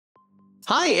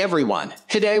Hi everyone!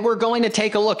 Today we're going to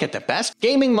take a look at the best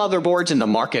gaming motherboards in the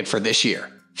market for this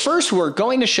year. First, we're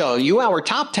going to show you our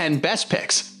top 10 best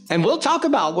picks, and we'll talk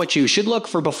about what you should look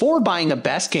for before buying the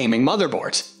best gaming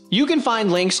motherboards. You can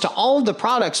find links to all of the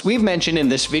products we've mentioned in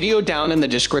this video down in the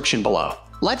description below.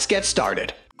 Let's get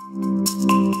started.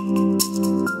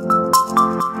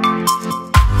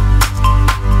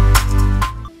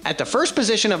 At the first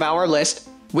position of our list,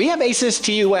 we have ASUS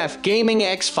TUF Gaming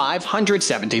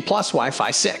X570 Plus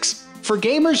Wi-Fi 6. For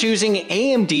gamers using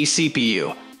AMD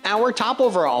CPU, our top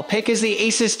overall pick is the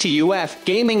ASUS TUF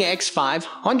Gaming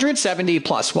X570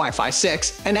 Plus Wi-Fi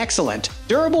 6, an excellent,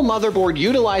 durable motherboard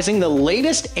utilizing the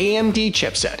latest AMD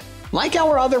chipset. Like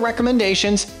our other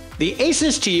recommendations, the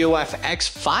ASUS TUF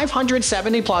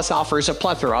X570 Plus offers a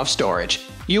plethora of storage,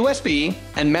 USB,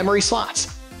 and memory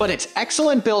slots. But its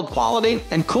excellent build quality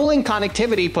and cooling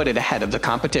connectivity put it ahead of the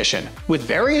competition, with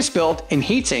various built-in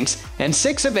heatsinks and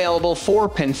 6 available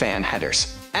 4-pin fan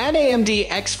headers. Add AMD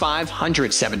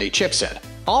X570 chipset,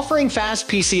 offering fast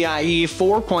PCIe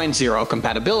 4.0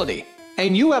 compatibility,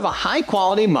 and you have a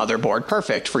high-quality motherboard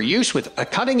perfect for use with a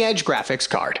cutting-edge graphics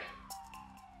card.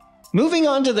 Moving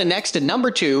on to the next at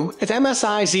number 2 is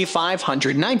MSI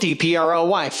Z590 PRO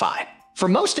Wi-Fi. For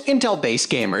most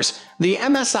Intel-based gamers, the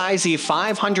MSI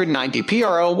Z590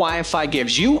 PRO Wi-Fi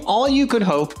gives you all you could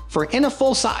hope for in a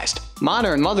full-sized,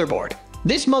 modern motherboard.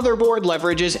 This motherboard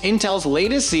leverages Intel's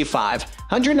latest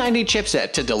Z590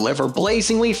 chipset to deliver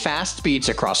blazingly fast speeds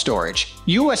across storage,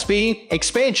 USB,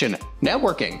 expansion,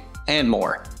 networking, and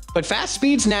more. But fast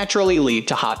speeds naturally lead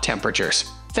to hot temperatures.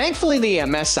 Thankfully, the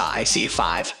MSI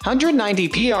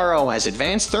Z590 PRO has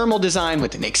advanced thermal design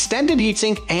with an extended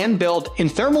heatsink and built-in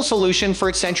thermal solution for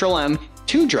its central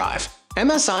M2 drive.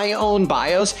 MSI-owned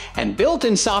BIOS and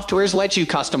built-in softwares let you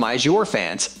customize your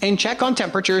fans and check on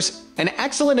temperatures, an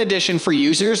excellent addition for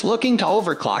users looking to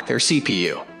overclock their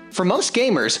CPU. For most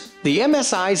gamers, the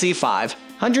MSI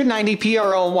Z590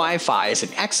 PRO Wi-Fi is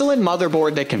an excellent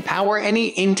motherboard that can power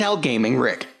any Intel gaming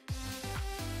rig.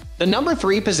 The number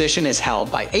 3 position is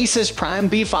held by ASUS Prime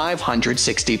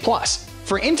B560 Plus.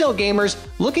 For Intel gamers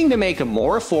looking to make a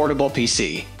more affordable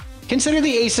PC, consider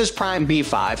the ASUS Prime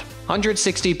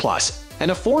B560 Plus, an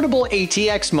affordable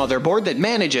ATX motherboard that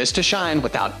manages to shine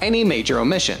without any major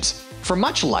omissions. For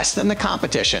much less than the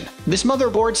competition, this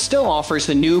motherboard still offers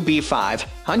the new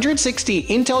B560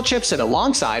 Intel chipset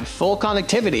alongside full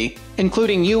connectivity,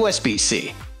 including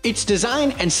USB-C. Its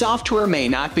design and software may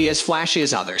not be as flashy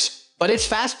as others, but its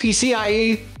fast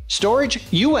PCIe, storage,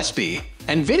 USB,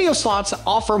 and video slots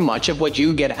offer much of what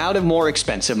you get out of more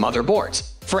expensive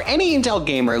motherboards. For any Intel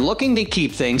gamer looking to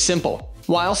keep things simple,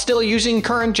 while still using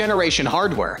current generation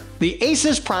hardware, the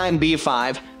ASUS Prime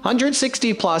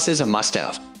B560 Plus is a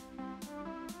must-have.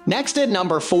 Next at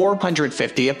number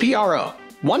 450 PRO.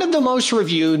 One of the most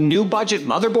reviewed new budget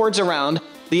motherboards around,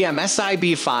 the MSI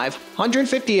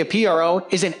B550 PRO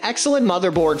is an excellent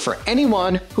motherboard for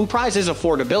anyone who prizes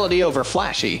affordability over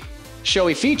flashy,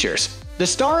 showy features. The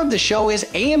star of the show is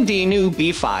AMD's new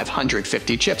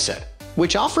B550 chipset,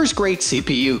 which offers great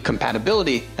CPU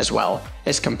compatibility as well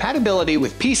as compatibility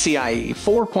with PCIe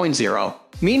 4.0,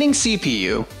 meaning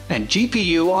CPU and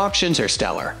GPU options are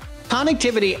stellar.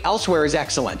 Connectivity elsewhere is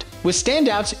excellent, with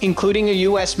standouts including a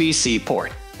USB-C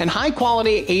port and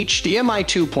high-quality HDMI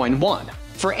 2.1.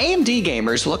 For AMD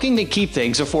gamers looking to keep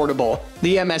things affordable,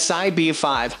 the MSI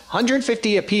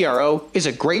B550 PRO is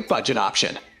a great budget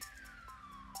option.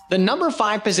 The number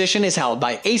 5 position is held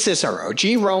by ASUS ROG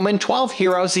Roman 12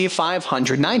 Hero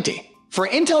Z590. For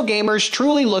Intel gamers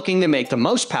truly looking to make the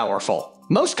most powerful,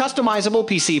 most customizable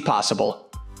PC possible,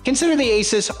 consider the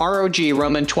ASUS ROG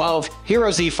Roman 12 Hero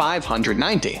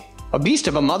Z590, a beast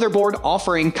of a motherboard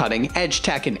offering cutting-edge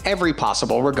tech in every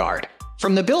possible regard.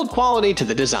 From the build quality to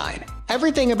the design,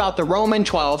 everything about the Roman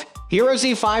 12 Hero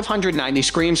Z590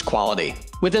 screams quality,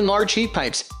 with enlarged heat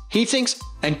pipes, heatsinks,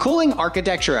 and cooling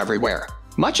architecture everywhere,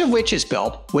 much of which is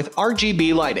built with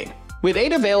RGB lighting. With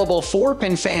 8 available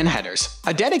 4-pin fan headers,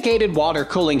 a dedicated water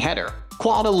cooling header,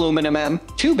 quad aluminum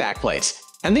M2 backplates,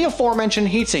 and the aforementioned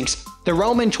heatsinks, the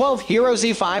Roman 12 Hero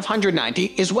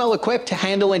Z590 is well equipped to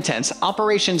handle intense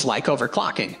operations like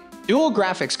overclocking, dual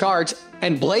graphics cards,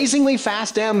 and blazingly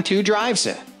fast M2 drives.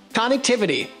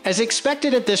 Connectivity, as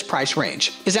expected at this price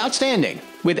range, is outstanding,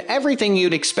 with everything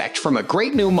you'd expect from a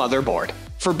great new motherboard.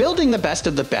 For building the best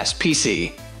of the best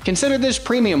PC, consider this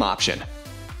premium option.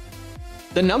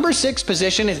 The number 6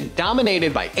 position is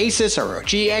dominated by ASUS ROG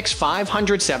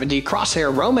X570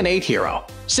 Crosshair Roman 8 Hero.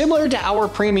 Similar to our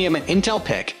premium Intel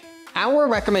pick, our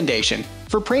recommendation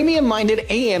for premium-minded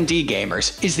AMD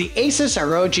gamers is the ASUS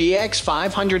ROG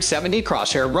X570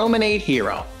 Crosshair Roman 8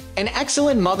 Hero. An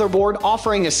excellent motherboard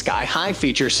offering a sky-high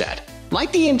feature set.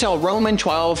 Like the Intel Roman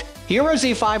 12 Hero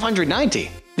Z590,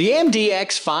 the AMD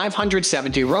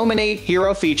X570 Roman 8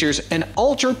 Hero features an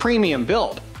ultra-premium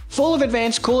build, full of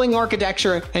advanced cooling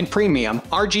architecture and premium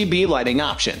RGB lighting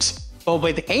options. But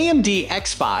with AMD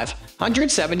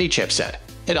X570 chipset,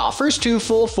 it offers two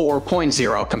full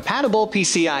 4.0 compatible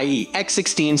PCIe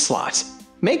X16 slots,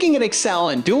 making it excel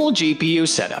in dual GPU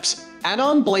setups. Add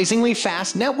on blazingly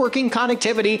fast networking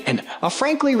connectivity and a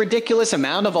frankly ridiculous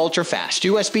amount of ultra-fast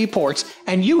USB ports,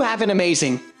 and you have an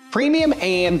amazing, premium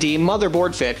AMD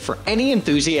motherboard fit for any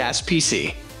enthusiast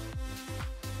PC.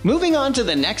 Moving on to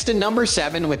the next at number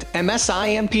 7 with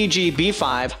MSI MPG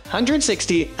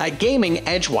B560, a gaming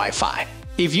edge Wi-Fi.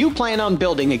 If you plan on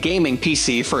building a gaming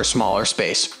PC for a smaller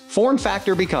space, form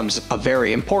factor becomes a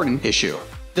very important issue.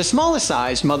 The smallest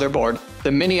size motherboard,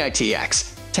 the Mini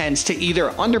ITX, tends to either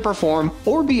underperform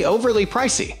or be overly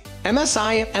pricey.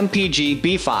 MSI MPG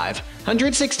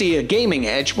B560, a gaming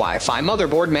edge Wi-Fi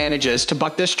motherboard, manages to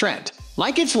buck this trend.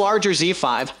 Like its larger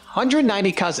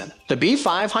Z590 cousin, the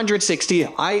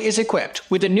B560i is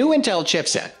equipped with a new Intel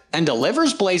chipset and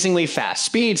delivers blazingly fast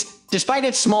speeds despite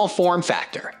its small form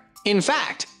factor. In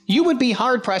fact, you would be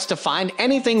hard-pressed to find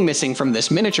anything missing from this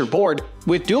miniature board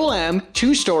with dual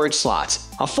M2 storage slots,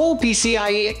 a full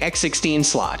PCIe X16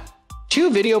 slot,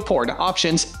 2 video port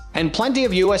options, and plenty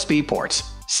of USB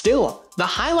ports. Still, the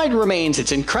highlight remains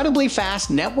its incredibly fast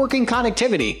networking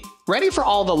connectivity, ready for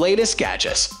all the latest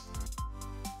gadgets.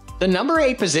 The number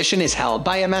 8 position is held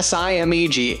by MSI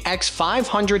MEG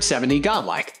X570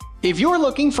 GODLIKE. If you're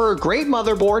looking for a great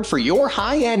motherboard for your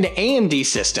high-end AMD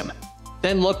system,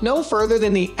 then look no further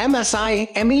than the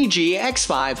MSI MEG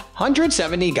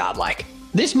X570 GODLIKE.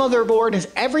 This motherboard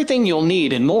has everything you'll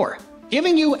need and more,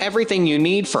 giving you everything you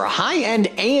need for a high-end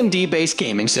AMD-based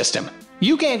gaming system.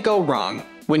 You can't go wrong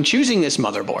when choosing this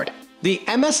motherboard. The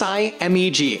MSI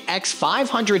MEG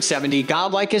X570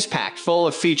 GODLIKE is packed full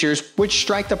of features which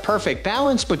strike the perfect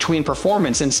balance between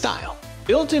performance and style.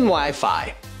 Built-in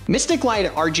Wi-Fi, Mystic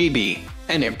Light RGB,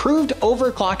 and improved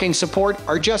overclocking support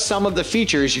are just some of the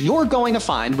features you're going to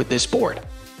find with this board.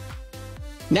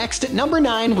 Next, at number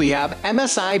 9, we have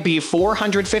MSI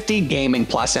B450 Gaming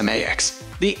Plus MAX.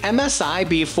 The MSI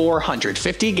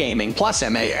B450 Gaming Plus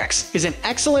MAX is an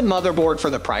excellent motherboard for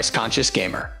the price-conscious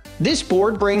gamer. This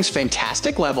board brings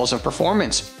fantastic levels of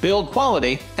performance, build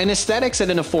quality, and aesthetics at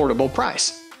an affordable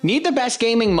price. Need the best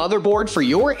gaming motherboard for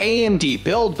your AMD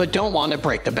build but don't want to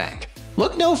break the bank?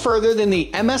 Look no further than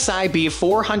the MSI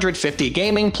B450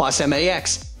 Gaming Plus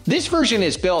MAX. This version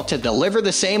is built to deliver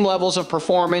the same levels of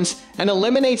performance and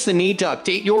eliminates the need to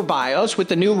update your BIOS with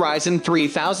the new Ryzen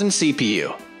 3000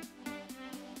 CPU.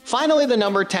 Finally, the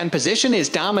number 10 position is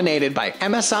dominated by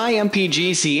MSI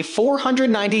MPG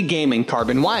Z490 Gaming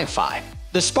Carbon Wi-Fi.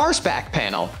 The sparse back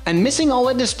panel and missing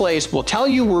OLED displays will tell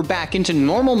you we're back into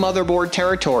normal motherboard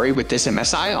territory with this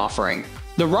MSI offering.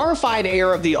 The rarefied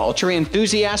air of the ultra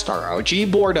enthusiast ROG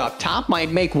board up top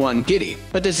might make one giddy,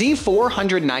 but the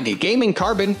Z490 Gaming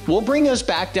Carbon will bring us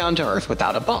back down to earth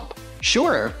without a bump.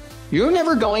 Sure, you're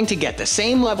never going to get the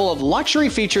same level of luxury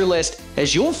feature list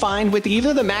as you'll find with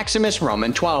either the Maximus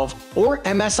Roman 12 or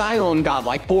MSI-owned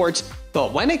GODLIKE boards,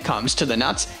 but when it comes to the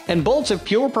nuts and bolts of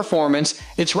pure performance,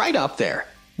 it's right up there.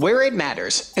 Where it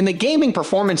matters, in the gaming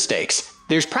performance stakes,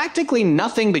 there's practically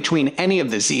nothing between any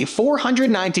of the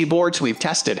Z490 boards we've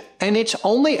tested, and it's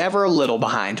only ever a little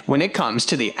behind when it comes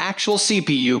to the actual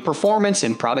CPU performance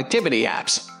and productivity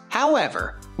apps.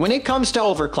 However, when it comes to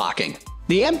overclocking,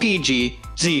 the MPG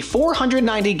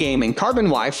Z490 Gaming Carbon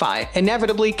Wi-Fi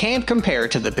inevitably can't compare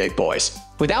to the big boys.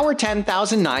 With our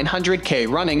 10,900K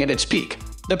running at its peak,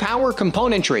 the power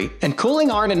componentry and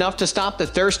cooling aren't enough to stop the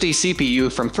thirsty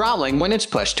CPU from throttling when it's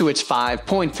pushed to its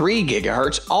 5.3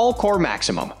 GHz all-core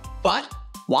maximum. But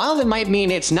while that might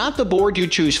mean it's not the board you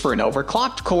choose for an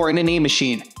overclocked core in any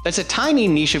machine, that's a tiny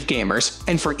niche of gamers,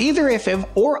 and for either IFIV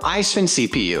or iSFN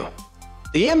CPU,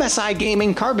 the MSI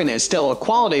Gaming Carbon is still a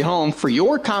quality home for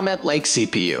your Comet Lake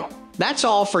CPU. That's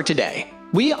all for today.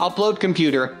 We upload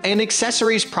computer and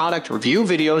accessories product review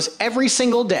videos every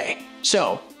single day,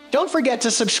 so don't forget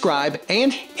to subscribe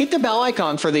and hit the bell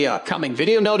icon for the upcoming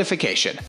video notification.